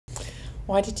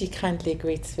Why did you kindly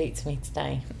agree to speak to me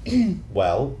today?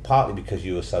 Well, partly because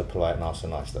you were so polite and asked so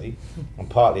nicely, and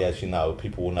partly, as you know,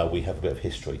 people will know we have a bit of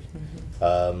history.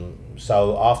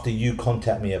 So after you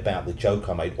contact me about the joke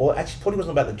I made, or actually probably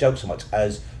wasn't about the joke so much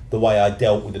as the way I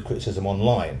dealt with the criticism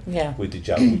online with the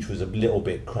joke, which was a little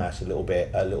bit crass, a little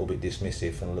bit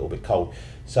dismissive, and a little bit cold.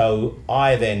 So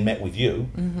I then met with you,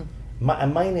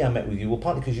 and mainly I met with you, well,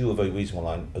 partly because you were very reasonable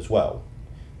online as well,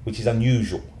 which is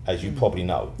unusual, as you probably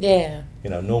know. Yeah. You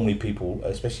know, normally people,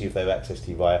 especially if they have access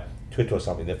to you via Twitter or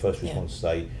something, their first response is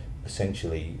say,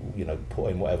 essentially, you know,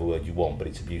 put in whatever word you want, but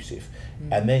it's abusive.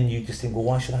 And then you just think, well,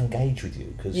 why should I engage with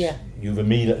you? Because you've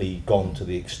immediately gone to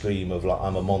the extreme of, like,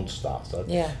 I'm a monster. So,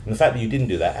 and the fact that you didn't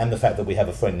do that, and the fact that we have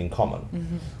a friend in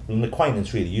common, well, an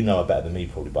acquaintance really, you know her better than me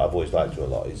probably, but I've always liked her a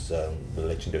lot, is the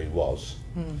legendary Woz.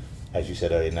 As you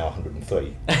said earlier, now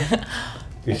 103.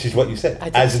 Which is what you said,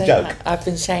 as a joke. I've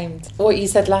been shamed. What you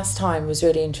said last time was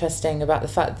really interesting about the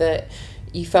fact that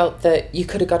you felt that you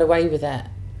could have got away with it,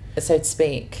 so to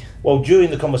speak. Well,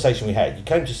 during the conversation we had, you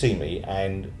came to see me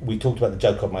and we talked about the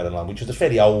joke I've made online, which was a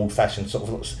fairly old-fashioned sort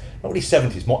of, not really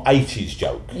 70s, more 80s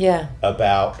joke. Yeah.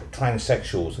 About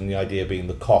transsexuals and the idea of being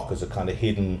the cock as a kind of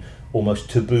hidden,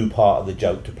 almost taboo part of the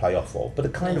joke to play off of. But a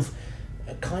kind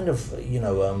of, you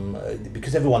know,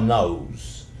 because everyone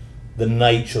knows the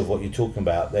nature of what you're talking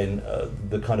about, then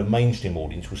the kind of mainstream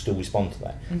audience will still respond to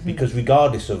that. Because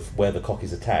regardless of where the cock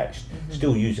is attached,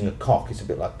 still using a cock is a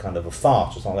bit like kind of a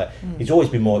fart or something like that. It's always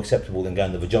been more acceptable than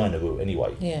going the vagina route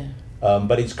anyway. Yeah.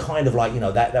 But it's kind of like, you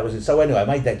know, that was it. So anyway, I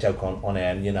made that joke on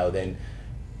air, and, you know, then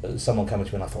someone came up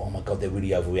to me and I thought, oh my God, they're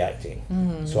really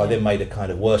overreacting. So I then made a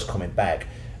kind of worse comment back.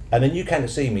 And then you came to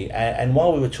see me, and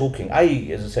while we were talking,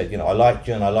 as I said, you know, I liked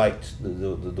you, and I liked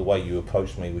the way you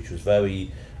approached me, which was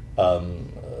very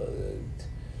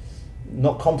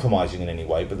not compromising in any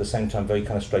way, but at the same time very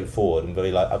kind of straightforward and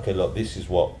very like, okay, look, this is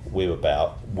what we're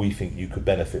about. We think you could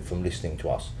benefit from listening to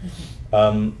us.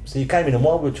 So you came in, and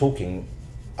while we were talking,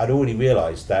 I'd already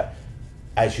realised that,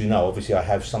 as you know, obviously I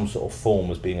have some sort of form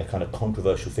as being a kind of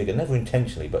controversial figure, never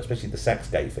intentionally, but especially the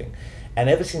Saxgate thing. And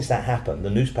ever since that happened, the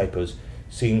newspapers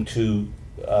seem to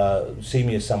see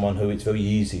me as someone who it's very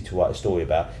easy to write a story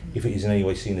about if it is in any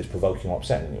way seen as provoking or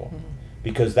upsetting anyone.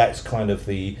 Because that's kind of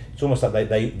it's almost like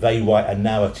they write a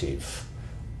narrative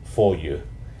for you,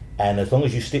 and as long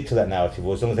as you stick to that narrative,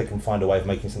 or as long as they can find a way of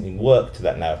making something work to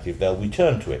that narrative, they'll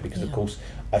return to it. Because of course,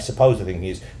 I suppose the thing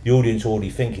is, the audience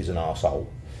already think he's an arsehole.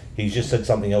 He's just said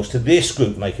something else to this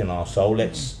group making an arsehole.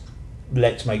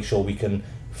 Let's make sure we can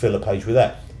fill a page with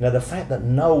that. Now, the fact that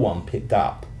no one picked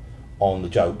up on the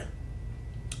joke,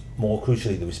 more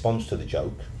crucially the response to the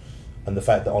joke, and the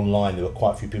fact that online there were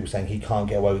quite a few people saying he can't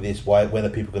get away with this, when are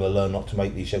people going to learn not to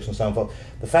make these jokes and so on,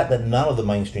 the fact that none of the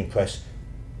mainstream press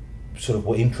sort of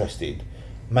were interested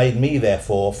made me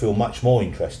therefore feel much more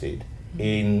interested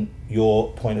in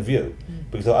your point of view.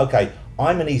 Because, okay,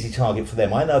 I'm an easy target for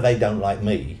them, I know they don't like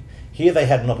me. Here they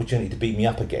had an opportunity to beat me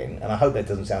up again, and I hope that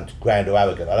doesn't sound grand or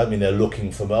arrogant. I don't mean they're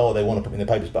looking for, oh, they want to put me in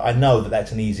the papers, but I know that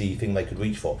that's an easy thing they could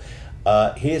reach for.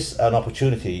 Here's an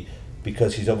opportunity,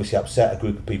 because he's obviously upset a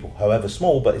group of people, however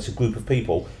small, but it's a group of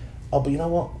people. Oh, but you know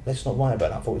what? Let's not write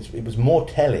about it. I thought it was more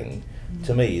telling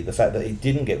to me, the fact that it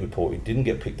didn't get reported, didn't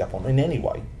get picked up on in any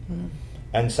way.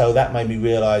 And so that made me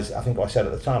realise, I think what I said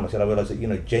at the time, I realised that, you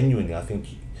know, genuinely, I think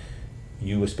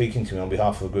you were speaking to me on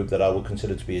behalf of a group that I would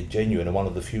consider to be a genuine, and one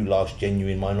of the few last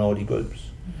genuine minority groups.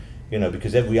 You know,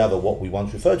 because every other, what we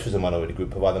once referred to as a minority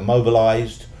group, have either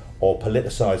mobilised or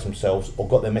politicised themselves or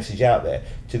got their message out there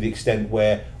to the extent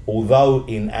where, although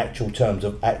in actual terms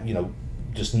of, you know,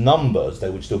 just numbers,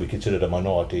 they would still be considered a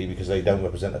minority because they don't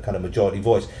represent a kind of majority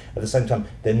voice. At the same time,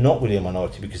 they're not really a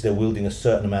minority because they're wielding a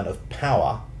certain amount of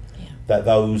power that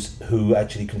those who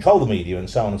actually control the media and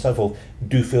so on and so forth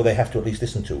do feel they have to at least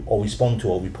listen to or respond to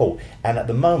or report. And at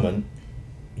the moment,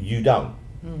 you don't.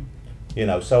 You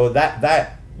know, so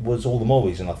that was all the more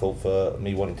reason, I thought, for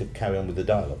me wanting to carry on with the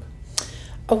dialogue.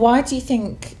 Why do you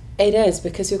think it is?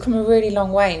 Because we've come a really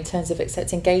long way in terms of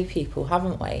accepting gay people,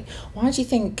 haven't we? Why do you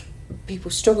think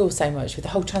people struggle so much with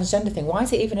the whole transgender thing? Why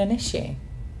is it even an issue?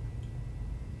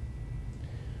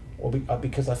 Well,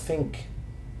 because I think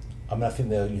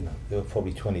there, you know, there are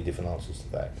probably 20 different answers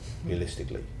to that,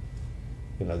 realistically.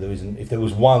 You know, there isn't. If there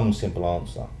was one simple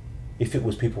answer, if it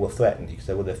was people were threatened, you could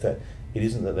say, well, they're threatened. It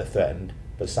isn't that they're threatened,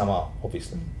 but some are,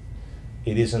 obviously.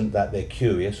 It isn't that they're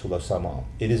curious, although some are.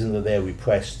 It isn't that they're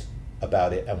repressed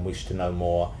about it and wish to know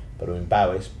more, but are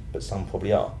embarrassed, but some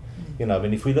probably are. You know, I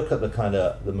mean, if we look at the kind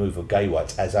of the move of gay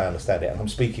rights, as I understand it, and I'm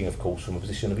speaking, of course, from a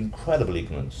position of incredible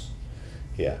ignorance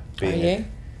here. Are you?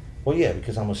 Well, yeah,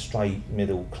 because I'm a straight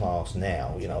middle class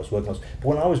now. You know, I was working class. But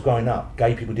when I was growing up,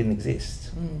 gay people didn't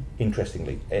exist.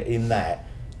 Interestingly, in that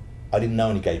I didn't know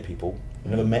any gay people. I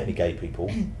never met any gay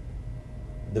people.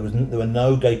 There were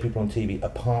no gay people on TV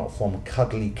apart from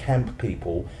cuddly camp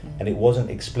people, and it wasn't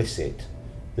explicit.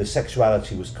 The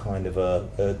sexuality was kind of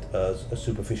a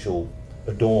superficial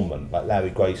adornment, like Larry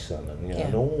Grayson, and you know,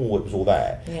 and it was all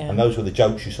that. And those were the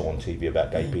jokes you saw on TV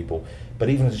about gay people. But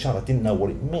even as a child, I didn't know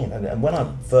what it meant. And when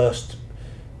I first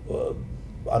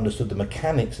understood the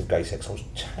mechanics of gay sex, I was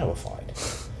terrified.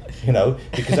 You know,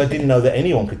 because I didn't know that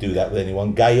anyone could do that with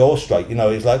anyone, gay or straight. You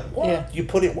know, it's like, what? Yeah. You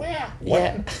put it where?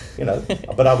 When? You know,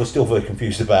 but I was still very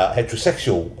confused about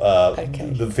heterosexual,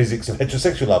 the physics of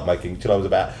heterosexual lovemaking till I was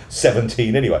about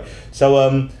 17 anyway.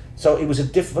 So so it was a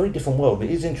very different world.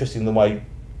 It is interesting the way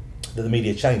that the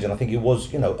media changed, and I think it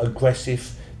was, you know,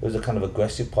 aggressive. There was a kind of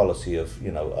aggressive policy of,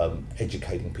 you know,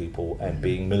 educating people and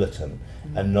being militant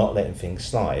and not letting things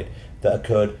slide that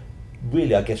occurred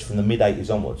really, I guess, from the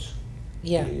mid-80s onwards.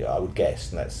 Yeah, I would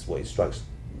guess, and that's what it strikes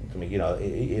to me, you know,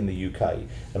 in the UK.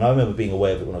 And I remember being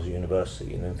aware of it when I was at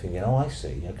university, and then thinking, oh, I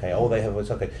see, okay, oh, they have, it's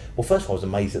okay. Well, first of all, I was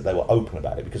amazed that they were open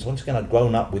about it, because once again, I'd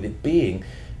grown up with it being,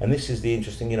 and this is the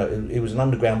interesting, you know, it was an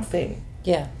underground thing.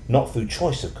 Yeah. Not through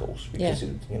choice, of course, because it,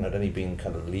 you know, it had only been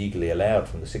kind of legally allowed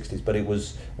from the 60s, but it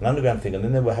was an underground thing, and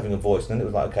then they were having a voice, and then it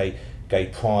was like, okay, gay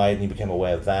pride, and you became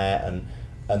aware of that,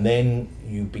 and then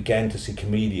you began to see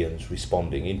comedians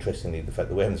responding, interestingly, the fact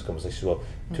that we're having this conversation, well,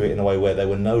 to it in a way where they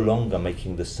were no longer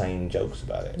making the same jokes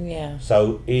about it. Yeah.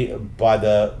 So by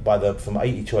the from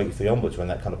 82, 83 onwards, when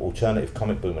that kind of alternative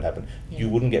comic boom had happened, you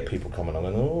wouldn't get people coming on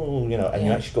and, oh, you know, and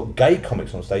you actually got gay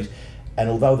comics on stage. And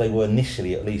although they were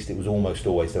initially, at least, it was almost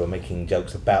always they were making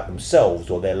jokes about themselves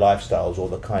or their lifestyles or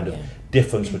the kind of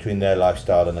difference between their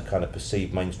lifestyle and the kind of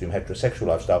perceived mainstream heterosexual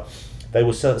lifestyle. They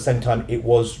were, at the same time, it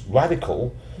was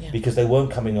radical because they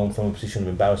weren't coming on from a position of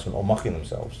embarrassment or mocking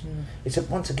themselves. It's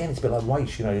once again, it's a bit like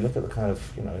race. You know, you look at the kind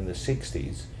of, you know, in the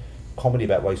 60s, comedy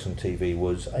about race on TV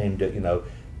was aimed at, you know,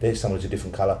 there's someone who's a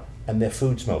different colour and their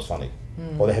food smells funny.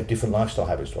 Or they have different lifestyle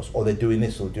habits to us, or they're doing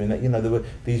this or doing that. You know, there were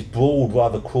these broad,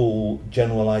 rather cruel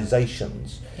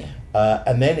generalisations.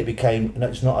 And then it became, no,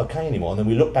 it's not okay anymore. And then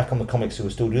we look back on the comics who were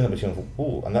still doing that material and thought,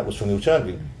 oh, and that was from the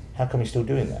alternative. How come he's still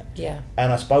doing that? Yeah.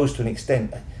 And I suppose to an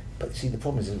extent, but see, the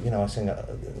problem is, you know, I was saying,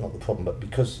 not the problem, but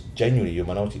because genuinely you're a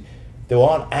minority, there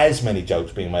aren't as many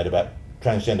jokes being made about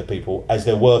transgender people as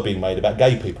there were being made about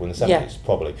gay people in the 70s,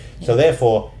 probably. So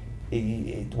therefore,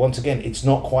 once again, it's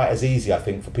not quite as easy, I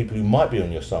think, for people who might be on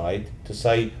your side to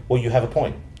say, well, you have a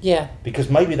point. Yeah. Because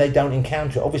maybe they don't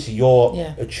encounter it. Obviously, you're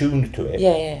attuned to it.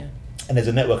 Yeah. And there's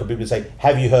a network of people who say,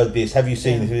 have you heard this? Have you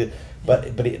seen this?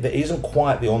 But there isn't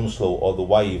quite the onslaught or the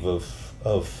wave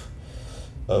of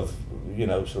you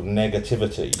know, sort of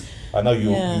negativity. I know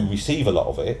you receive a lot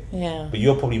of it, but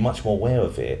you're probably much more aware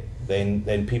of it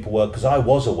than people were, because I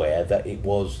was aware that it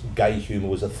was, gay humour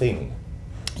was a thing.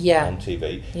 On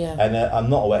TV, and I'm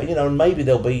not aware, you know, and maybe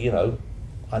there'll be, you know,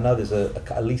 I know there's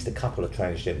at least a couple of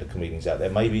transgender comedians out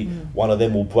there, maybe one of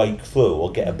them will break through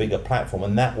or get a bigger platform,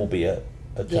 and that will be a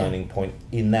turning point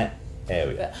in that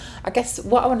area. I guess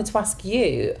what I wanted to ask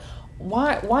you,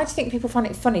 why do you think people find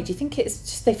it funny? Do you think it's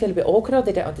just they feel a bit awkward or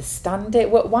they don't understand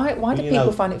it? Why do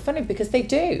people find it funny? Because they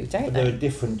do, don't they? There are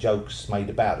different jokes made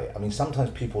about it. I mean, sometimes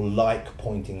people like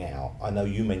pointing out. I know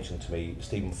you mentioned to me,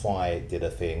 Stephen Fry did a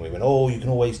thing where he went, oh, you can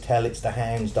always tell it's the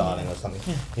hands, darling, or something.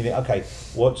 You think, okay,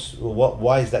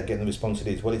 why is that getting the response it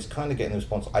is? Well, it's kind of getting the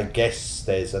response. I guess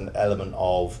there's an element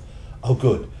of, oh,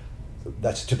 good,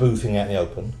 that's a taboo thing out in the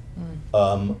open.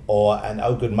 And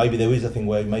oh, good, maybe there is a thing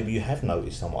where maybe you have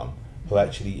noticed someone who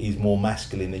actually is more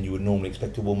masculine than you would normally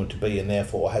expect a woman to be, and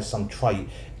therefore has some trait,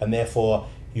 and therefore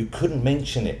you couldn't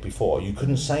mention it before, you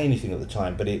couldn't say anything at the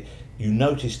time, but you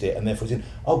noticed it, and therefore it's in,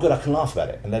 oh good, I can laugh about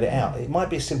it and let it out. It might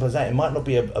be as simple as that. It might not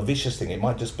be a vicious thing. It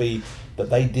might just be that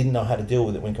they didn't know how to deal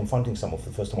with it when confronting someone for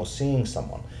the first time or seeing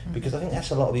someone. Because I think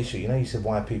that's a lot of the issue. You know, you said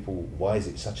why is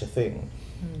it such a thing?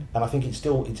 And I think it's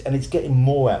getting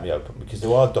more out in the open, because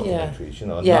there are documentaries, you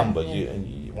know, a number.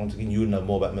 Once again, you would know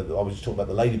more about. I was just talking about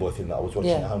the Ladyboy thing that I was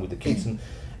watching at home with the kids, and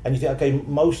you think, okay,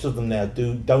 most of them now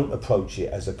don't approach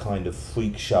it as a kind of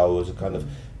freak show, as a kind of.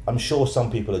 I'm sure some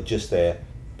people are just there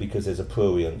because there's a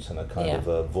prurience and a kind of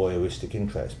a voyeuristic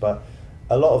interest, but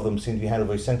a lot of them seem to be handled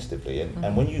very sensitively.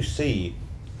 And when you see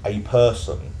a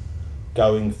person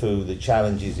going through the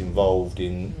challenges involved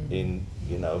in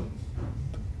you know,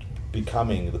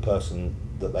 becoming the person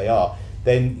that they are,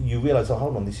 then you realise, oh,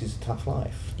 hold on, this is a tough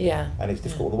life. And it's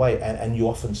difficult all the way. And you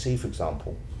often see, for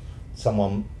example,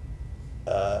 someone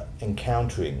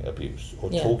encountering abuse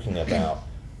or talking about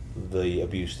the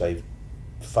abuse they've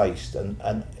faced, and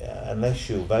unless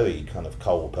you're a very kind of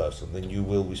cold person, then you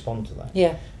will respond to that.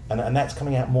 Yeah. And that's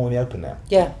coming out more in the open now.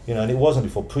 Yeah. You know, and it wasn't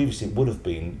before. Previously, it would have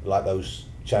been like those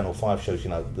Channel 5 shows, you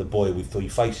know, The Boy with Three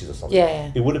Faces or something.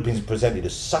 Yeah. It would have been presented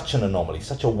as such an anomaly,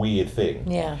 such a weird thing.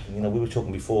 Yeah. You know, we were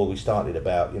talking before we started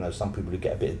about, you know, some people who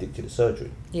get a bit addicted to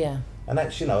surgery. Yeah. And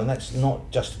that's, you know, and that's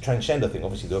not just a transgender thing.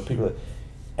 Obviously, there are people that,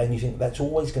 and you think that's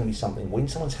always going to be something, when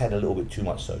someone's had a little bit too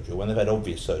much surgery, or when they've had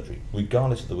obvious surgery,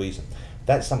 regardless of the reason,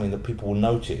 that's something that people will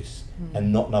notice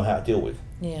and not know how to deal with.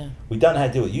 Yeah. We don't know how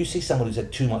to deal with it. You see someone who's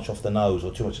had too much off the nose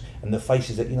or too much, and the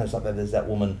faces that, you know, it's like there's that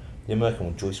woman, the American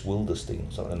one, Joyce Wilderstein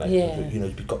or something like that. Yeah. You know,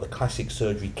 you've got the classic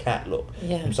surgery cat look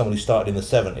Yeah. from someone who started in the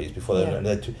 70s before they Yeah.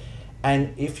 went.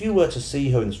 And if you were to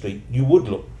see her in the street, you would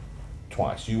look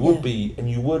twice. You would Yeah. be,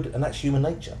 and that's human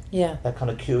nature. Yeah. That kind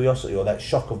of curiosity or that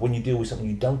shock of when you deal with something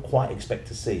you don't quite expect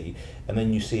to see, and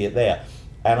then you see it there.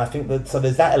 And I think that, so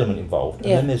there's that element involved,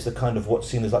 and Yeah. then there's the kind of what's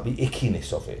seen as like the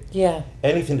ickiness of it. Yeah.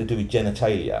 Anything to do with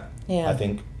genitalia, Yeah. I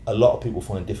think a lot of people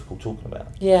find difficult talking about.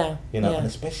 Yeah. You know, Yeah. and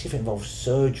especially if it involves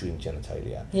surgery in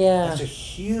genitalia. Yeah. That's a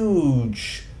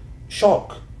huge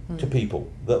shock to people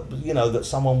that, you know, that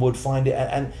someone would find it,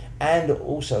 and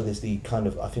also there's the kind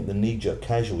of, I think the knee-jerk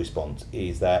casual response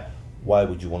is that, why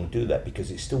would you want to do that?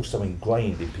 Because it's still so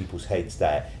ingrained in people's heads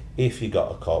that if you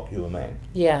got a cock, you're a man.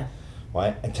 Yeah.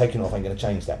 Right, and taking it off ain't going to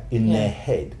change that in Yeah. their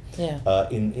head. Yeah.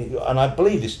 And I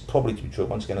believe this probably to be true.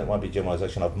 Once again, it might be a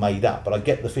generalisation I've made up, but I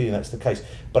get the feeling that's the case.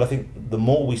 But I think the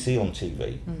more we see on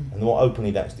TV, and the more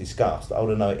openly that's discussed, the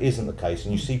older know it isn't the case.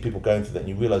 And you see people going through that, and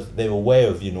you realise that they're aware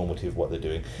of the enormity of what they're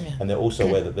doing, Yeah. and they're also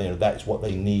aware that, you know, that's what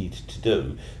they need to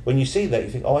do. When you see that, you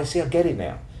think, oh, I see, I get it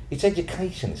now. It's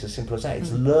education. It's as simple as that.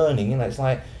 It's learning. You know, it's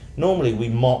like, normally we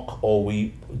mock or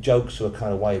we jokes are a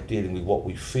kind of way of dealing with what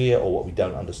we fear or what we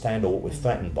don't understand or what we're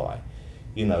threatened by.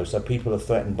 You know, so people are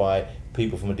threatened by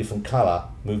people from a different colour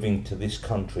moving to this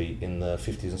country in the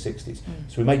 50s and 60s.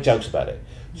 So we make jokes about it.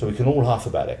 So we can all laugh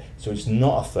about it. So it's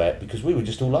not a threat because we were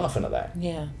just all laughing at that.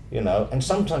 Yeah. You know, and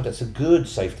sometimes that's a good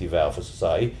safety valve for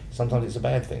society. Sometimes it's a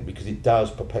bad thing because it does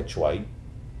perpetuate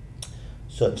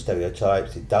certain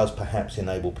stereotypes. It does perhaps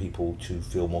enable people to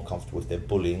feel more comfortable with their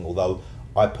bullying, although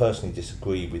I personally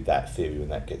disagree with that theory when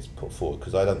that gets put forward,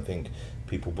 because I don't think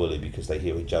people bully because they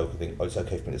hear a joke and think, oh, it's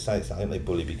okay for me to say this. I think they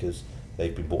bully because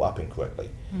they've been brought up incorrectly.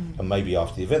 And maybe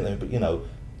after the event, but, you know,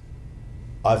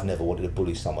 I've never wanted to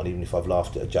bully someone, even if I've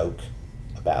laughed at a joke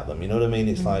about them. You know what I mean?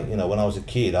 It's like, you know, when I was a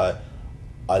kid, I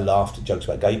laughed at jokes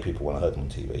about gay people when I heard them on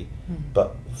TV.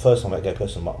 But first time I met a gay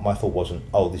person, my thought wasn't,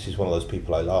 oh, this is one of those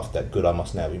people I laughed at, good, I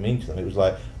must now be mean to them. It was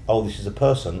like, oh, this is a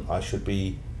person, I should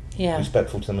be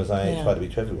respectful to them as I try to be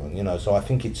to everyone, you know. So I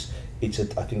think I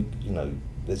think, you know,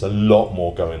 there's a lot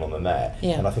more going on than that.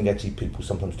 And I think actually people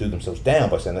sometimes do themselves down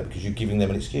by saying that because you're giving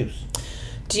them an excuse.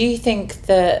 Do you think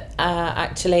that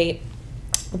actually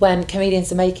when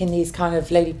comedians are making these kind of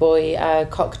ladyboy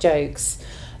cock jokes,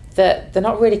 that they're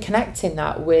not really connecting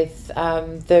that with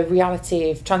the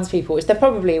reality of trans people, which they're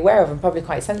probably aware of and probably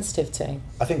quite sensitive to?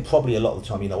 I think probably a lot of the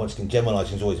time, you know, once again,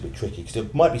 generalising is always a bit tricky because there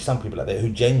might be some people out there who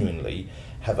genuinely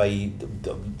have a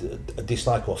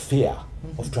dislike or fear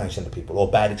of transgender people or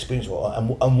bad experience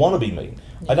and want to be mean.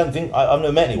 I don't think, I've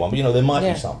never met anyone, but, you know, there might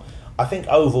be some. I think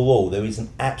overall there is you're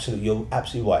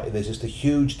absolutely right, there's just a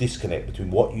huge disconnect between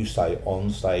what you say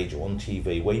on stage or on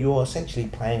TV where you're essentially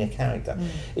playing a character.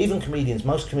 Even comedians,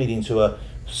 most comedians who are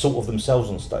sort of themselves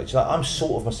on stage, like I'm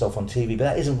sort of myself on TV, but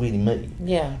that isn't really me.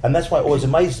 And that's why it always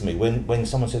amazes me when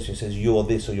someone says you're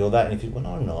this or you're that, and you think, well,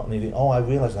 no, I'm not. And you think, oh, I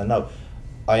realise I know.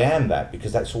 I am that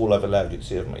because that's all I've allowed you to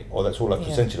see of me, or that's all I've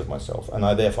presented of myself, and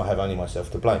I therefore have only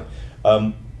myself to blame.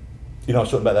 You know, I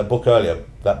was talking about that book earlier,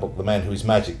 that book, The Man Who Is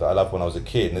Magic, that I loved when I was a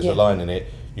kid, and there's a line in it,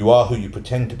 you are who you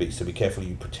pretend to be, so be careful who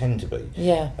you pretend to be.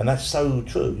 And that's so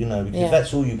true, you know, because if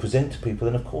that's all you present to people,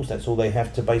 then of course that's all they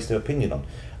have to base their opinion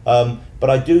on. But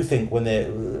I do think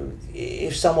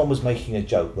if someone was making a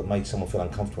joke that made someone feel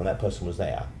uncomfortable and that person was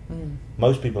there,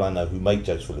 most people I know who make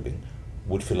jokes for a living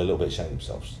would feel a little bit ashamed of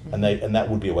themselves. And that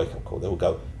would be a wake-up call. They would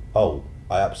go, oh,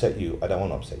 I upset you, I don't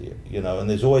want to upset you, you know, and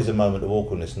there's always a moment of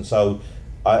awkwardness. And so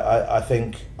I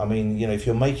think, I mean, you know, if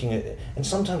you're making it, and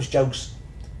sometimes jokes,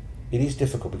 it is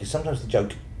difficult because sometimes the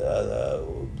joke,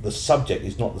 the subject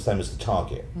is not the same as the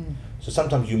target. So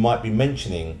sometimes you might be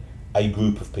mentioning a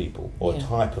group of people or a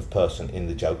type of person in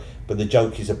the joke, but the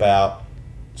joke is about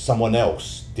someone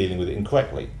else dealing with it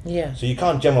incorrectly. So you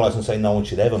can't generalise and say no one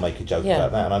should ever make a joke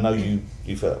about that, and I know you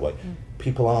feel that way.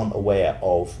 People aren't aware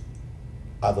of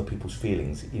other people's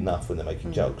feelings enough when they're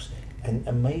making jokes,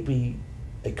 and maybe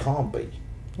they can't be.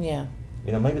 You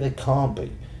know, maybe they can't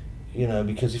be. you know,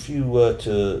 because if you were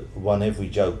to run every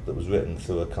joke that was written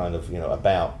through a kind of, you know,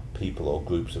 about people or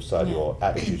groups of society or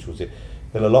attitudes towards it,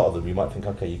 then a lot of them you might think,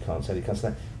 okay, you can't say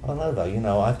that. I don't know though, you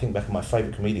know, I think back on my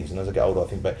favourite comedians, and as I get older I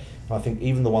think back, and I think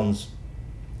even the ones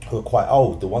who are quite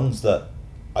old, the ones that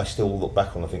I still look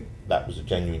back on, I think that was a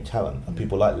genuine talent, and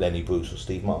people like Lenny Bruce or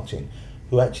Steve Martin,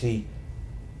 who actually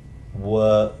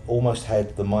were almost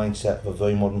had the mindset of a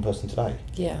very modern person today.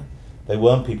 Yeah. They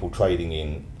weren't people trading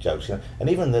in jokes, you know? And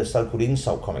even the so-called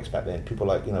insult comics back then, people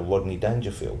like, you know, Rodney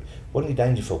Dangerfield. Rodney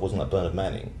Dangerfield wasn't like Bernard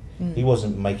Manning. He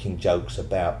wasn't making jokes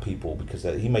about people because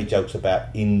he made jokes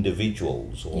about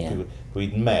individuals or people who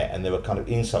he'd met, and they were kind of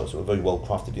insults that were very well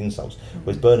crafted insults.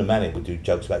 Whereas Bernard Manning would do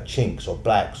jokes about chinks or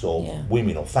blacks or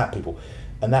women or fat people,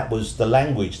 and that was the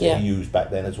language that he used back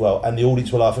then as well. And the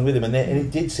audience were laughing with him, and it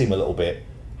did seem a little bit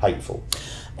hateful.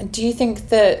 And do you think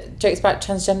that jokes about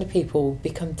transgender people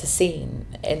become seen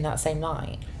in that same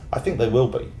light? I think they will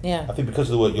be. Yeah. I think because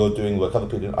of the work you're doing, work other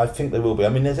people do, I think they will be. I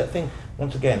mean, there's that thing,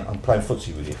 once again, I'm playing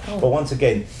footsie with you, but once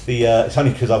again, it's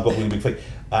only because I've got really big feet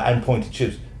and pointed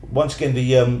shoes. Once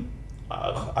again,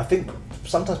 I think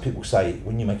sometimes people say,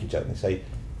 when you make a joke, they say,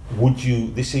 would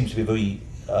you, this seems to be a very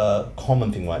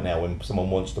common thing right now when someone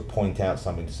wants to point out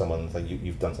something to someone and say,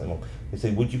 you've done something wrong. They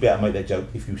say, would you be able to make that joke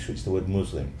if you switch the word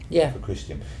Muslim for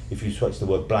Christian, if you switch the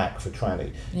word black for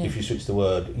tranny, if you switch the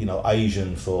word, you know,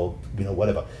 Asian for, you know,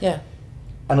 whatever. Yeah.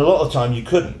 And a lot of the time you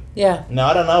couldn't. Yeah. Now,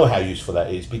 I don't know how useful that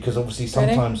is, because obviously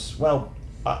sometimes, well,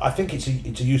 I think it's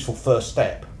a useful first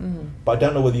step, but I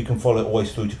don't know whether you can follow it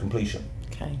always through to completion.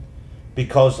 Okay.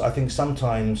 Because I think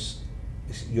sometimes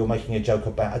you're making a joke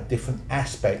about a different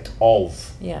aspect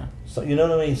of. Yeah. So, you know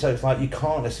what I mean? So it's like, you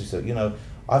can't necessarily, you know,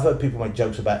 I've heard people make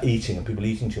jokes about eating and people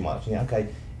eating too much. And okay,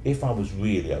 if I was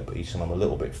really obese, and I'm a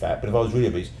little bit fat, but if I was really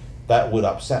obese, that would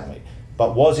upset me.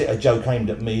 But was it a joke aimed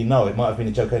at me? No, it might have been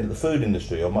a joke aimed at the food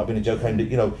industry, or it might have been a joke aimed at,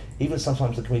 you know, even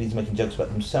sometimes the comedians are making jokes about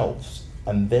themselves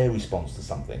and their response to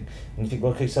something. And you think,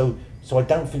 well, okay, so I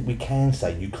don't think we can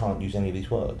say you can't use any of these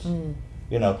words.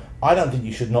 You know, I don't think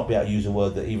you should not be able to use a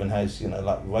word that even has, you know,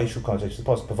 like racial connotations,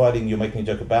 providing you're making a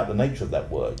joke about the nature of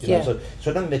that word. You know?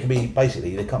 So I don't think there can be,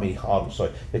 basically, there can't be hard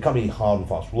and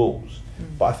fast rules.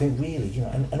 But I think really, you know,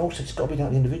 and also it's got to be down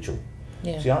to the individual.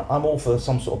 Yeah. See, I'm all for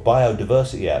some sort of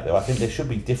biodiversity out there. I think there should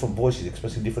be different voices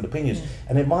expressing different opinions.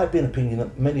 And it might be an opinion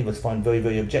that many of us find very,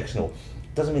 very objectionable.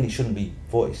 Doesn't mean it shouldn't be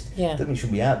voiced. Doesn't mean it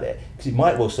shouldn't be out there. Because it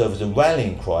might well serve as a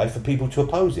rallying cry for people to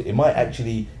oppose it. It might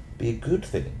actually be a good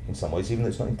thing in some ways, even though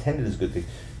it's not intended as a good thing.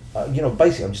 You know,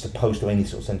 basically I'm just opposed to any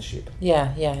sort of censorship.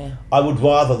 Yeah. I would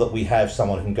rather that we have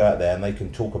someone who can go out there and they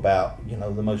can talk about, you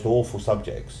know, the most awful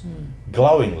subjects,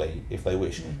 glowingly if they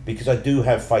wish, because I do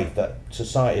have faith that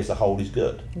society as a whole is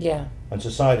good. Yeah. And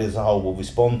society as a whole will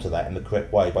respond to that in the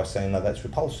correct way by saying, no, that's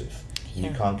repulsive. You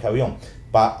can't carry on.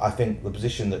 But I think the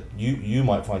position that you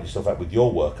might find yourself at with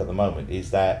your work at the moment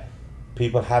is that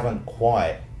people haven't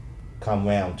quite come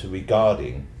round to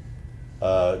regarding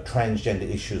transgender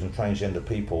issues and transgender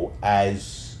people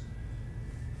as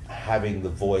having the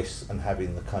voice and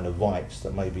having the kind of rights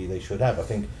that maybe they should have. I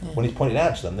think when it's pointed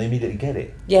out to them, they immediately get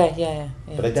it. Yeah.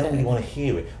 But they don't really want to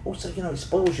hear it. Also, you know, it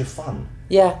spoils your fun.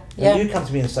 Yeah. And you come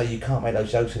to me and say you can't make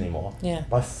those jokes anymore. Yeah.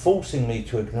 By forcing me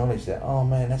to acknowledge that, oh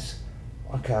man, that's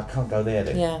okay, I can't go there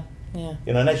then. Yeah.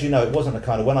 You know, and as you know, it wasn't a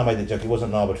kind of, when I made the joke, it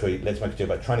wasn't an arbitrary, let's make a joke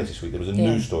about trannies this week. There was a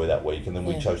news story that week, and then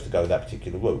we chose to go that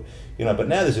particular route. You know, but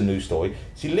now there's a news story.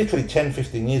 See, literally 10,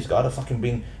 15 years ago, I'd have fucking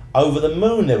been over the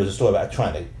moon. There was a story about a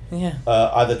tranny. Yeah.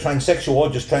 Either transsexual or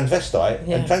just transvestite.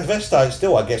 And transvestite,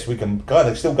 still, I guess we can kind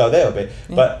of still go there a bit.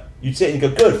 But you'd sit and you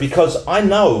go, good, because I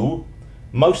know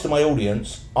most of my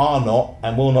audience are not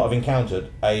and will not have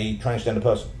encountered a transgender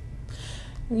person.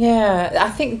 Yeah, I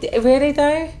think, really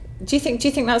though? Do you think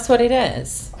that's what it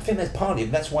is? I think that's partly,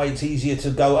 that's why it's easier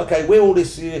to go, okay, we're all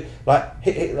this,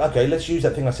 okay, let's use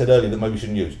that thing I said earlier that maybe we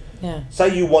shouldn't use. Yeah.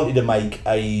 Say you wanted to make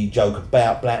a joke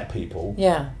about black people.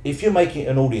 Yeah. If you're making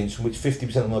an audience in which 50%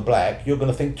 of them are black, you're going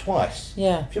to think twice.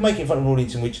 Yeah. If you're making fun of an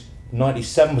audience in which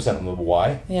 97% of them are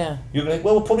white, yeah, you're going to think,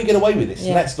 well, we'll probably get away with this.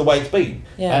 And that's the way it's been.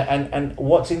 Yeah. And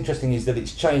what's interesting is that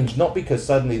it's changed, not because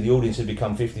suddenly the audience has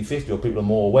become 50-50 or people are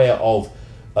more aware of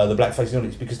the black-faced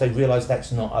audience, because they realise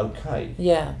that's not okay.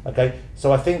 Yeah. Okay.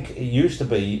 So I think it used to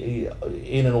be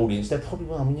in an audience there probably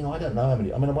were. I mean, I don't know how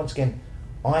many. I mean, once again,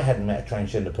 I hadn't met a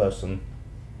transgender person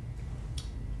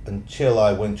until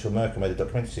I went to America, made a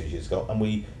documentary series years ago, and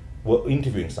we were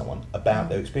interviewing someone about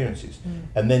their experiences.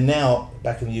 And then now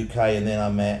back in the UK, and then I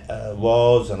met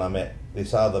Roz, and I met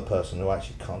this other person who I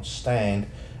actually can't stand,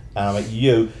 and I met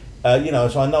you.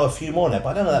 So I know a few more now, but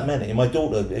I don't know that many. And my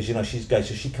daughter, as you know, she's gay,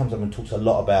 so she comes up and talks a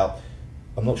lot about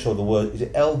I'm not sure the word, is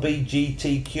it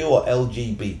LBGTQ or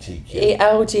LGBTQ?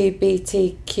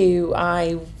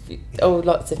 LGBTQI,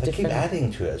 lots of They different. keep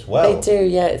adding to it as well. They do,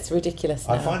 yeah, it's ridiculous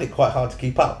now. I find it quite hard to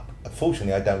keep up.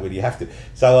 Unfortunately, I don't really have to.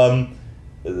 So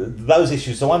those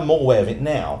issues, so I'm more aware of it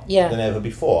now than ever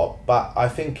before. But I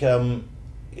think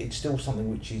it's still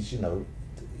something which is,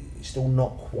 it's still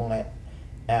not quite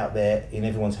out there in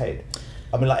everyone's head.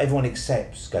 I mean, like, everyone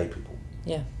accepts gay people.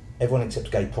 Yeah. Everyone accepts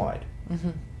gay pride.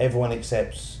 Mm-hmm. Everyone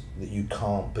accepts that you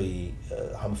can't be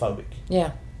homophobic.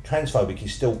 Yeah. Transphobic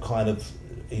is still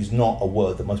is not a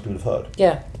word that most people have heard.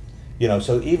 Yeah.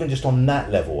 So even just on that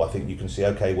level, I think you can see,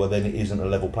 okay, well, then it isn't a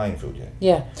level playing field yet.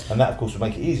 Yeah. And that, of course, would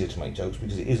make it easier to make jokes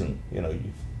because it isn't,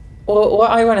 Well,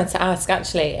 what I wanted to ask,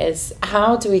 actually, is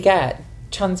how do we get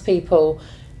trans people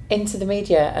into the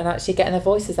media and actually getting their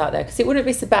voices out there? Because it wouldn't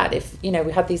be so bad if, we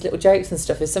had these little jokes and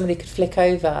stuff, if somebody could flick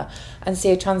over and see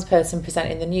a trans person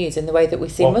presenting the news in the way that we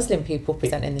see Muslim people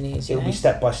presenting the news. It'll be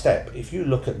step by step. If you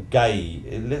look at gay,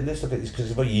 let's look at this because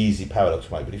it's a very easy parallel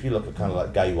to make, but if you look at kind of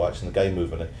like gay rights and the gay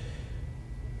movement,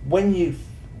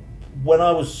 when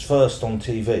I was first on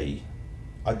TV,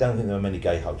 I don't think there were many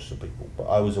gay hosts of people, but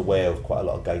I was aware of quite a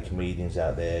lot of gay comedians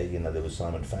out there. There was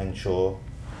Simon Fanshawe,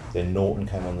 then Norton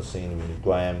came on the scene, and we knew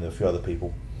Graham, and there were a few other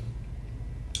people.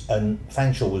 And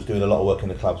Fanshawe was doing a lot of work in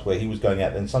the clubs where he was going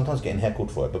out there and sometimes getting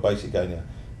heckled for it, but basically going,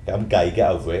 I'm gay, get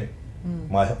over it.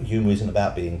 My humour isn't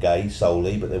about being gay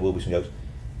solely, but there will be some jokes.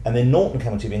 And then Norton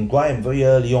came on TV, and Graham very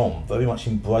early on very much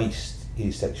embraced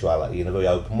his sexuality in a very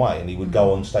open way, and he would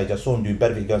go on stage. I saw him do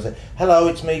better. He'd go and say, "Hello,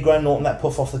 it's me, Graham Norton, that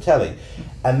puff off the telly,"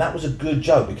 and that was a good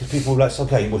joke because people were like,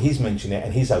 "Okay, well, he's mentioned it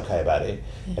and he's okay about it,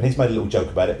 and he's made a little joke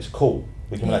about it. It's cool.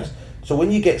 We can relax." So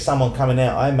when you get someone coming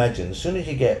out, I imagine as soon as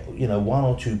you get one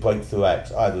or two breakthrough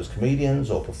acts, either as comedians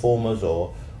or performers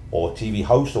or TV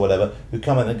hosts or whatever, who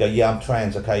come in and go, "Yeah, I'm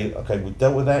trans. Okay, we've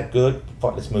dealt with that. Good.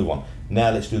 Fine, let's move on.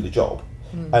 Now let's do the job."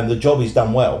 And the job is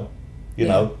done well.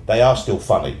 They are still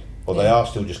funny. Or they are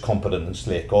still just competent and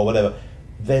slick or whatever,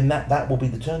 then that will be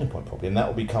the turning point probably, and that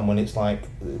will become when it's like it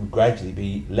will gradually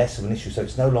be less of an issue. So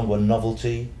it's no longer a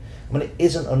novelty. I mean, it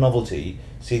isn't a novelty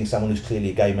seeing someone who's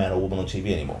clearly a gay man or woman on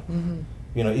TV anymore.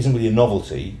 It isn't really a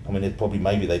novelty. I mean,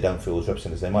 maybe they don't feel as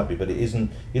represented as they might be, but it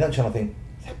isn't. You don't try to think,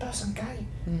 that person gay?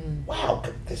 Wow,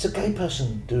 it's a gay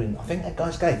person doing, I think that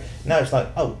guy's gay. Now it's like,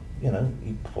 oh,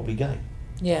 he's probably gay.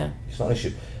 Yeah. It's not an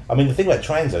issue. I mean, the thing about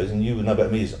transos, and you would know better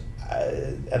than me, is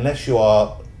unless you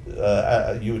are,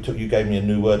 you gave me a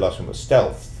new word last time, but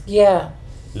stealth. Yeah.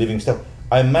 Living stealth.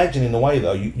 I imagine in a way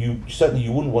though, you certainly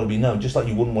you wouldn't want to be known, just like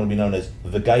you wouldn't want to be known as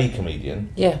the gay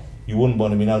comedian. Yeah. You wouldn't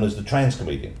want to be known as the trans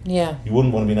comedian. Yeah. You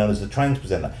wouldn't want to be known as the trans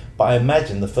presenter. But I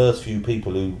imagine the first few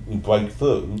people who break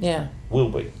through will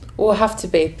be. Or have to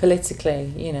be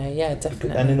politically, yeah,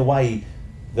 definitely. And in a way,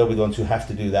 they'll be the ones who have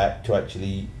to do that to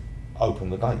actually open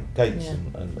the gates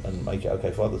and make it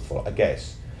okay for others to follow, I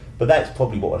guess. But that's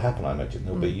probably what would happen, I imagine.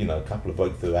 There'll be, a couple of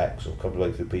breakthrough acts or a couple of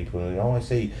breakthrough people, and I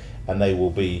see, and they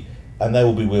will be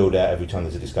wheeled out every time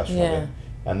there's a discussion of it.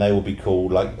 And they will be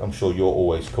called, like I'm sure you're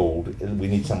always called. We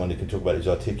need someone who can talk about it, who's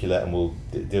articulate and will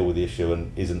deal with the issue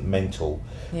and isn't mental,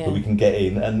 who we can get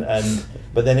in, and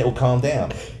but then it will calm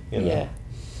down. Yeah.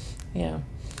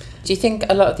 Do you think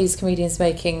a lot of these comedians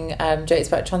making jokes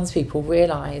about trans people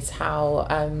realise how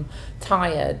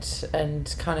tired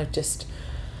and kind of just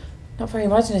not very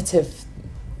imaginative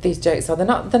these jokes are? They're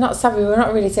not savvy. We're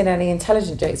not really seeing any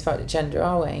intelligent jokes about gender,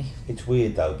 are we? It's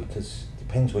weird though, because it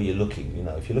depends where you're looking.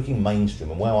 If you're looking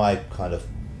mainstream, and where I kind of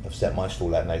have set my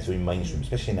stall out now is very mainstream,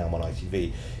 especially now I'm on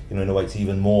ITV. In a way, it's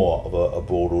even more of a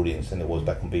broad audience than it was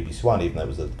back on BBC One, even though it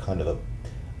was a kind of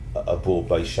a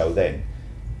broad-based show then.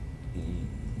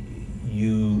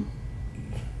 You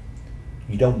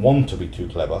don't want to be too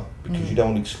clever because you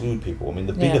don't want to exclude people. I mean,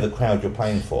 the bigger the crowd you're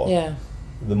playing for,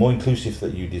 the more inclusive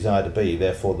that you desire to be.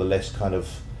 Therefore, the less kind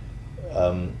of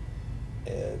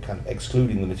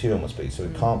excluding the material must be. So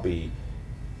it can't be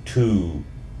too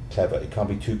clever. It can't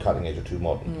be too cutting edge or too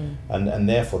modern. And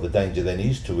therefore, the danger then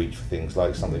is to reach for things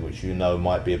like something which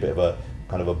might be a bit of a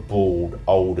kind of a broad,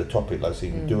 older topic. Like, so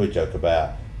you can do a joke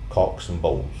about cocks and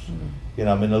balls. A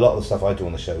lot of the stuff I do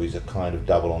on the show is a kind of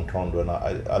double entendre, and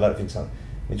I don't think so.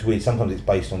 It's weird. Sometimes it's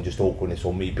based on just awkwardness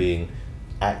or me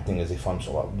acting as if I'm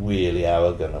sort of like really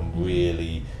arrogant and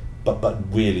really, but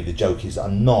really the joke is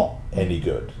I'm not any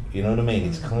good. You know what I mean?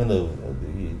 It's kind of,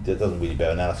 it doesn't really bear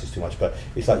analysis too much, but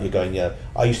it's like you're going,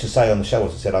 I used to say on the show,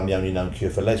 as I said, I'm the only known cure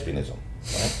for lesbianism.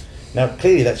 Right? Now,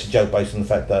 clearly that's a joke based on the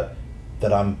fact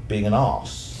that I'm being an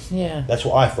arse. Yeah. That's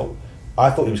what I thought. I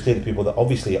thought it was clear to people that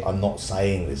obviously I'm not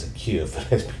saying there's a cure for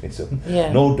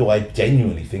lesbianism, nor do I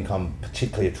genuinely think I'm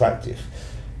particularly attractive.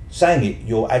 saying it,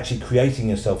 you're actually creating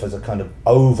yourself as a kind of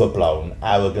overblown,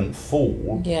 arrogant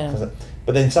fool. Yeah.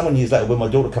 But then someone years later, when my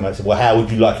daughter came out and said, well, how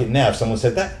would you like it now if someone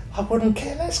said that? I wouldn't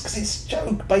care less, because it's a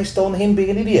joke based on him being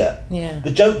an idiot. Yeah.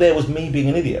 The joke there was me being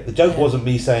an idiot. The joke Yeah. wasn't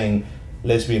me saying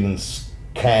lesbians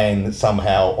can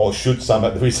somehow or should somehow,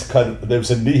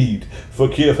 there's a need for a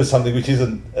cure for something which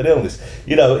isn't an illness.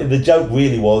 You know, the joke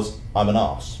really was, I'm an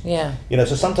arse. Yeah. You know,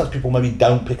 so sometimes people maybe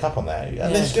don't pick up on that.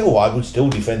 And then still, I would still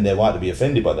defend their right to be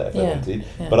offended by that if they wanted.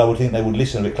 Yeah. But I would think they would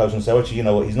listen a bit closer and say, actually, you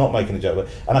know what, he's not making a joke.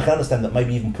 And I can understand that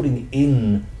maybe even putting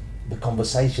in the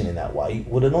conversation in that way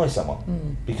would annoy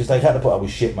someone. Because they've had to put up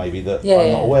with shit maybe that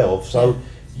I'm not aware of. So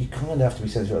you kind of have to be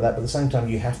sensitive of that. But at the same time,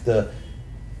 you have to,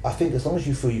 I think as long as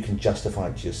you feel you can justify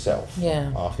it to yourself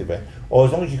after the event, or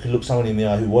as long as you can look someone in the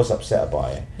eye who was upset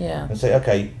by it and say,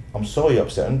 okay, I'm sorry you're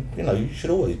upset, and you know, you should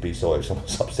always be sorry if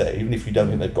someone's upset, even if you don't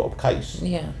think they've got a case.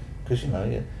 Yeah. Because, you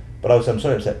know, but I would say, I'm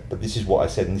sorry upset, but this is what I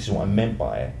said and this is what I meant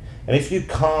by it. And if you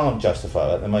can't justify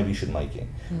that, then maybe you shouldn't make it.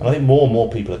 And I think more and more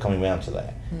people are coming around to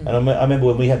that. And I remember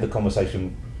when we had the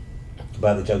conversation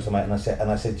about the jokes I made,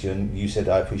 and I said to you, and you said,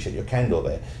 I appreciate your candour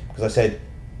there, because I said,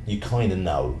 you kind of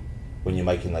know when you're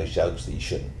making those jokes that you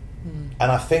shouldn't.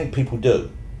 And I think people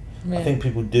do. Yeah. I think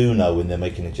people do know when they're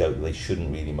making a joke that they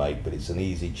shouldn't really make, but it's an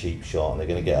easy, cheap shot and they're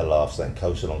going to get a laugh, so they can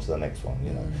coast along to the next one,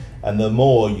 you know. And the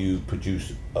more you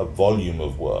produce a volume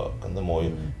of work, and the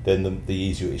more then the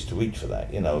easier it is to reach for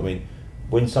that, you know. I mean,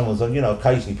 when someone's on, you know,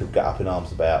 occasionally people get up in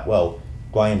arms about, well,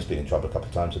 Graham's been in trouble a couple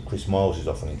of times, and Chris Miles is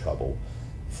often in trouble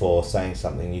for saying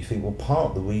something, and you think, well, part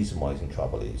of the reason why he's in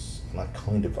trouble is, and I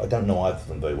don't know either of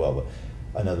them very well, but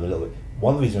I know them a little bit.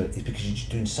 One of the reasons is because you're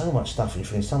just doing so much stuff and you're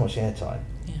feeling so much airtime.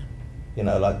 Yeah. You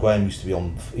know, like Graham used to be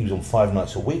on, he was on 5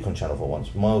 nights a week on Channel 4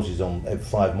 once. Miles is on every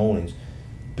 5 mornings.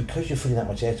 Because you're feeling that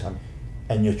much airtime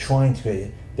and you're trying to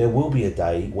create, there will be a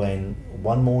day when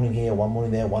one morning here, one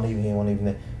morning there, one evening here, one evening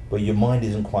there, where your mind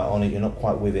isn't quite on it, you're not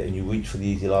quite with it, and you reach for the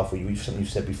easy laugh, or you reach for something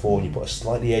you've said before and you put a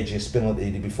slightly edgier spin on it than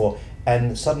you did before,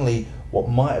 and suddenly what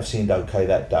might have seemed okay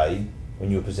that day, when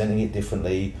you were presenting it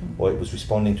differently, or it was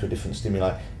responding to a different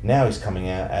stimuli, now is coming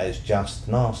out as just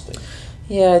nasty.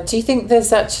 Yeah, do you think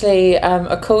there's actually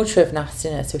a culture of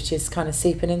nastiness which is kind of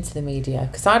seeping into the media?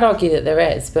 Because I'd argue that there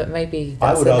is, but maybe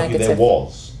that's I would argue negative. there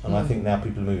was, and I think now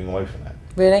people are moving away from that.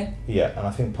 Really? Yeah, and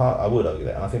I think I would argue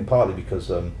that, and I think partly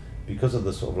because of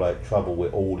the sort of like trouble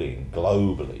we're all in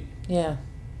globally. Yeah.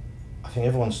 I think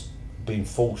everyone's been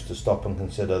forced to stop and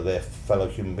consider their fellow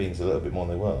human beings a little bit more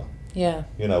than they were. Yeah.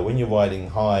 You know, when you're riding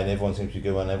high and everyone seems to be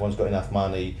good and everyone's got enough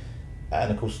money,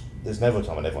 and of course there's never a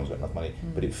time when everyone's got enough money,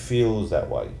 but it feels that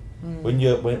way.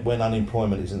 When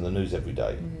unemployment is in the news every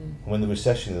day, when the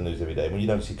recession is in the news every day, when you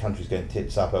don't see countries getting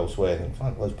tits up elsewhere, and think,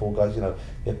 fuck those poor guys, you know,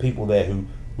 there are people there who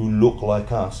look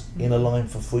like us in a line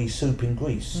for free soup in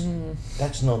Greece.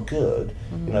 That's not good.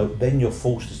 You know, then you're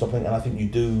forced to stop thinking, and I think you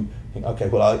do think, okay,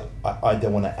 well I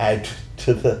don't want to add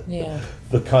to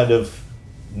the kind of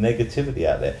negativity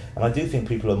out there, and I do think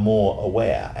people are more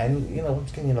aware. And you know,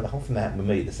 once again, you know, the whole thing that happened with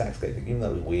me, the Saxgate thing, even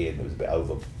though it was weird and it was a bit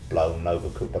overblown and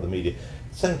overcooked by the media,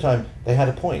 at the same time they had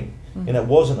a point. You know, it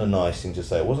wasn't a nice thing to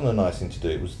say, it wasn't a nice thing to do,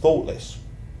 it was thoughtless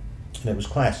and it was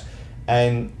crass,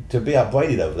 and to be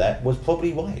upbraided over that was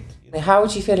probably right. How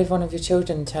would you feel if one of your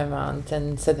children turned around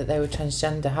and said that they were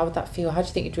transgender? How would that feel? How do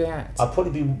you think you'd react? I'd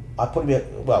probably be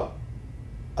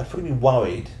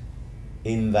worried,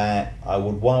 in that I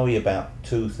would worry about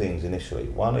 2 things initially.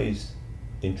 One is,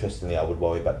 interestingly, I would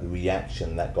worry about the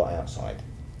reaction that got outside.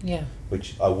 Yeah.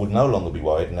 Which I would no longer be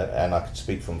worried, and I could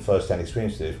speak from first-hand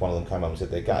experience to this, if one of them came home and said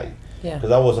they're gay. Yeah.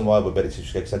 Because I wasn't worried about Betty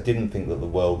Sister, because I didn't think that the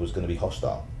world was going to be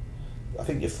hostile. I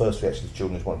think your first reaction to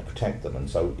children is wanting to protect them, and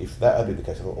so if that had been the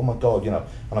case, I thought, oh my God, you know,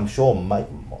 and I'm sure, I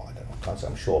can't say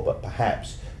I'm sure, but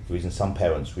perhaps the reason some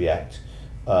parents react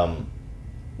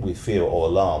with fear or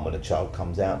alarm when a child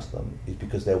comes out to them is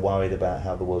because they're worried about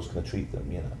how the world's going to treat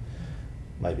them, you know,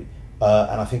 maybe.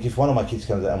 And I think if one of my kids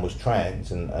comes out and was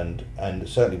trans and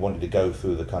certainly wanted to go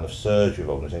through the kind of surgery of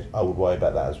organisation, I would worry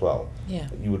about that as well. Yeah.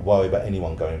 You would worry about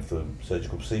anyone going through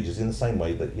surgical procedures in the same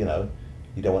way that, you know,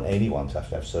 you don't want anyone to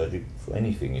have surgery for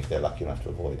anything if they're lucky enough to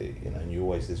avoid it, you know,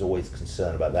 and there's always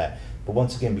concern about that. But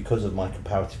once again, because of my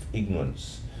comparative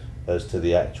ignorance as to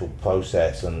the actual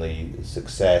process and the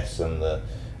success and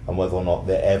whether or not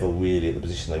they're ever really at the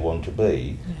position they want to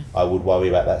be, I would worry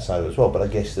about that side as well. But I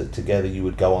guess that together you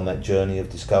would go on that journey of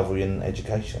discovery and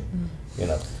education. You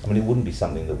know, I mean, it wouldn't be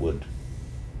something that would.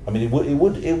 I mean,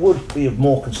 it would be of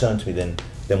more concern to me than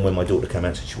when my daughter came out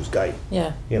and said she was gay.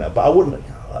 Yeah. You know, but I wouldn't. You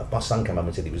know, my son came home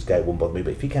and said he was gay. It wouldn't bother me.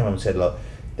 But if he came home and said, "Look,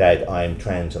 Dad, I am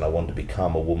trans and I want to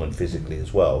become a woman physically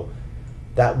as well,"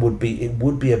 it would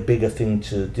be a bigger thing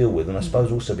to deal with, and I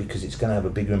suppose also because it's going to have a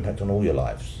bigger impact on all your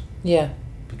lives. Yeah.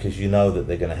 Because you know that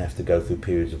they're going to have to go through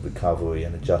periods of recovery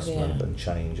and adjustment and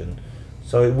change, and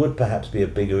so it would perhaps be a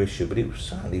bigger issue, but it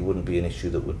certainly wouldn't be an issue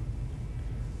that would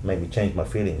make me change my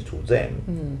feelings towards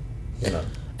them. You know.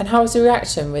 And how was the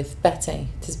reaction with Betty?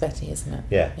 It is Betty, isn't it?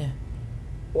 Yeah. Yeah.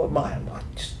 Well, I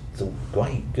just thought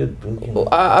great, good. You know. Well,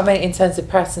 I mean, in terms of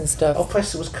press and stuff. Oh,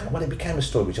 press was when it became a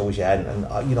story, which I wish I hadn't. And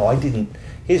I didn't.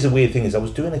 Here's the weird thing: is I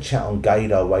was doing a chat on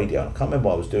Gaydar Radio, and I can't remember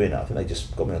what I was doing. I think they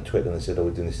just got me on Twitter and they said, "Oh,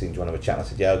 we're doing this thing. Do you want to have a chat?" And I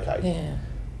said, "Yeah, okay."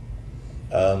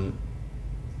 Yeah.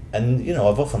 And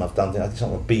I've done things. I did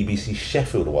something with BBC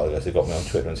Sheffield a while ago. They got me on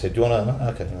Twitter and said, "Do you want to?"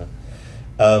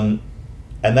 Okay.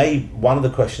 And one of the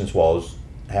questions was,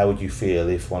 how would you feel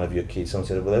if one of your kids, someone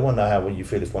said, well, they want to know how would you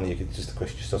feel if one of your kids, just a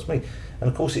question just asked me. And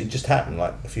of course it just happened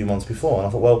like a few months before, and I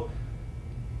thought, well,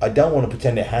 I don't want to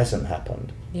pretend it hasn't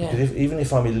happened. Yeah. Because even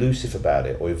if I'm elusive about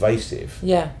it or evasive,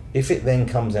 Yeah. if it then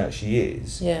comes out she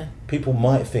is, Yeah. people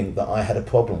might think that I had a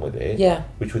problem with it, Yeah.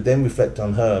 which would then reflect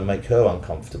on her and make her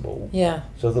uncomfortable. Yeah.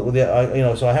 So I thought, well,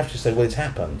 yeah, so I have to say, well, it's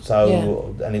happened.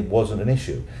 So, and it wasn't an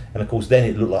issue. And of course, then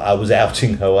it looked like I was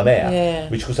outing her on air, Yeah.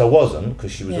 which of course I wasn't,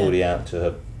 because she was Yeah. already out to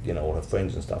her, all her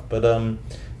friends and stuff. But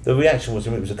the reaction was,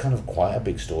 it was a kind of quite a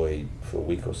big story for a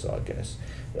week or so, I guess.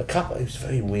 It was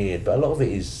very weird, but a lot of it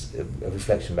is a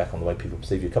reflection back on the way people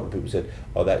perceive you. A couple of people said,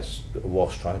 "Oh, that's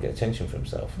Ross trying to get attention for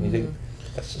himself," and you think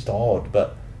that's just odd.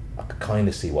 But I could kind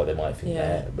of see why they might think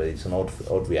that. But it's an odd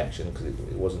reaction because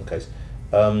it wasn't the case.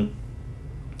 But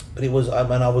it was.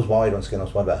 I was worried once again. I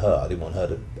was worried about her. I didn't want her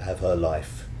to have her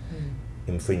life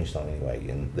infringed on anyway.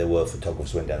 And there were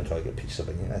photographers who went down and tried to get pictures of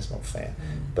it. That's not fair.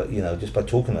 But just by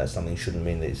talking about something shouldn't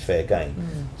mean that it's fair game.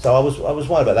 So I was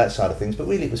worried about that side of things. But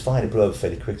really, it was fine. It blew over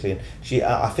fairly quickly. And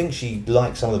I think she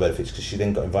liked some of the benefits because she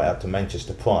then got invited up to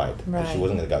Manchester Pride, which she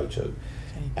wasn't going to go to. Okay.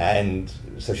 And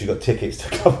so she got tickets to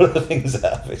a couple of things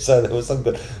out of it. So there was some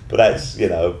good. But that's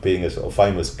being a sort of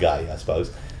famous gay, I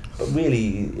suppose. But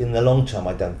really, in the long term,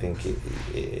 I don't think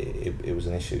it was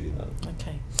an issue.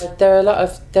 Okay. There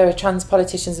are trans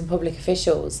politicians and public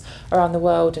officials around the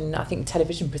world, and I think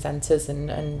television presenters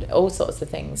and all sorts of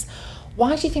things.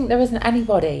 Why do you think there isn't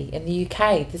anybody in the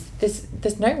UK?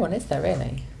 There's no one, is there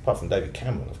really? Apart from David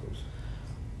Cameron, of course.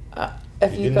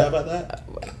 Have you know about that?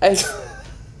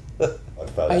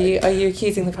 Are you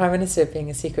accusing the Prime Minister of being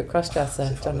a secret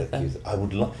crossdresser, Jonathan? I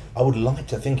would like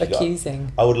to think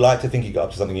I would like to think he got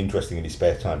up to something interesting in his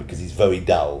spare time because he's very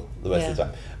dull the rest of the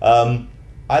time.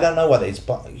 I don't know what it is,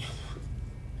 but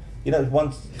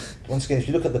once again, if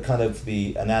you look at the kind of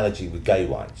the analogy with gay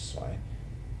rights, right?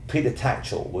 Peter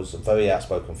Tatchell was a very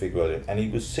outspoken figure earlier, and he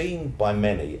was seen by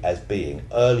many as being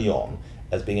early on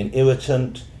as being an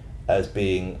irritant, as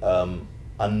being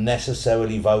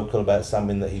unnecessarily vocal about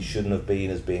something that he shouldn't have been,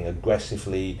 as being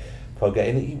aggressively pro-gay.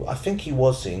 And I think he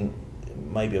was seen,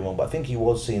 maybe I'm wrong, but I think he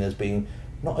was seen as being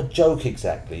not a joke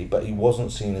exactly, but he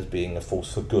wasn't seen as being a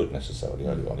force for good necessarily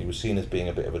early on. He was seen as being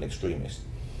a bit of an extremist.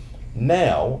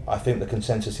 Now, I think the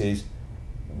consensus is,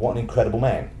 what an incredible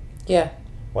man. Yeah.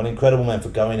 What an incredible man for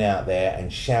going out there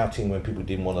and shouting when people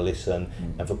didn't want to listen,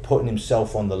 and for putting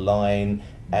himself on the line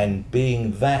and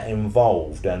being that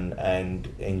involved and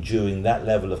enduring that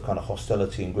level of kind of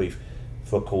hostility and grief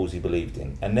for a cause he believed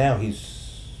in. And now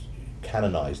he's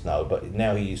canonised, but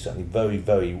now he is certainly very,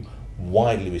 very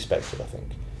widely respected, I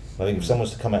think. I think if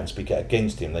someone's to come out and speak out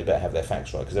against him, they better have their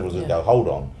facts right, because everyone's going to go, hold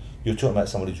on, you're talking about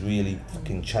someone who's really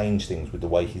fucking changed things with the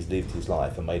way he's lived his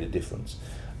life and made a difference.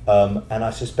 And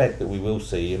I suspect that we will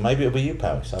see, and maybe it'll be you,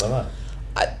 Paris, I don't know.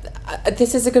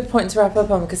 This is a good point to wrap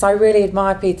up on, because I really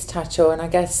admire Peter Tatchell, and I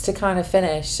guess to kind of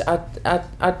finish,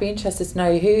 I'd be interested to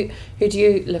know who do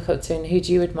you look up to and who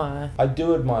do you admire? I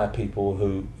do admire people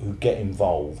who get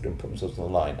involved and put themselves on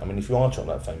the line. I mean, if you are talking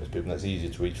about famous people, that's easier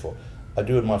to reach for. I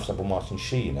do admire, for example, Martin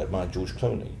Sheen. I admire George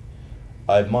Clooney.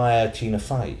 I admire Tina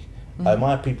Fey. I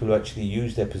admire people who actually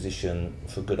use their position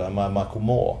for good. I admire Michael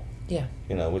Moore. Yeah.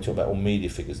 We're talking about all media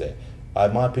figures there. I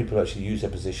admire people who actually use their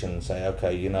position and say,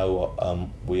 okay,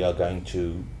 we are going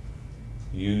to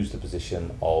use the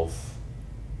position of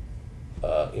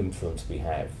influence we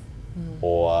have.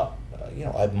 Or,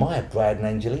 I admire Brad and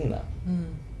Angelina,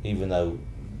 even though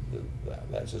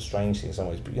that's a strange thing in some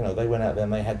ways. But, they went out there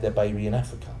and they had their baby in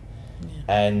Africa. Yeah.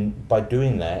 And by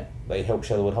doing that, they helped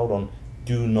show the world, hold on,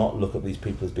 do not look at these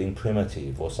people as being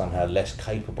primitive or somehow less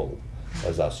capable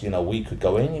as us. We could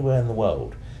go anywhere in the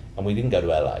world, and we didn't go to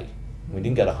LA. We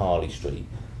didn't go to Harley Street.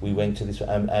 We went to this,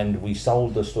 and we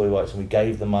sold the story rights, and we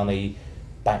gave the money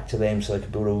back to them so they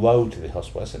could build a road to the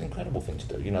hospital. That's an incredible thing to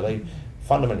do. They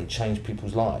fundamentally change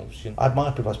people's lives. You know, I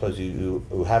admire people, I suppose,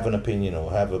 who have an opinion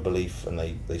or have a belief and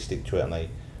they stick to it, and they,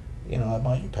 you know, I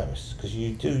admire you, Paris, because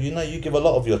you do. You know, you give a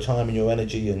lot of your time and your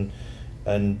energy, and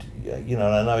you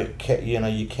know, I know you know,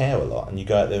 you care a lot, and you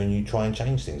go out there and you try and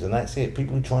change things, and that's it.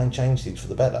 People who try and change things for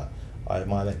the better, I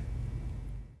admire them.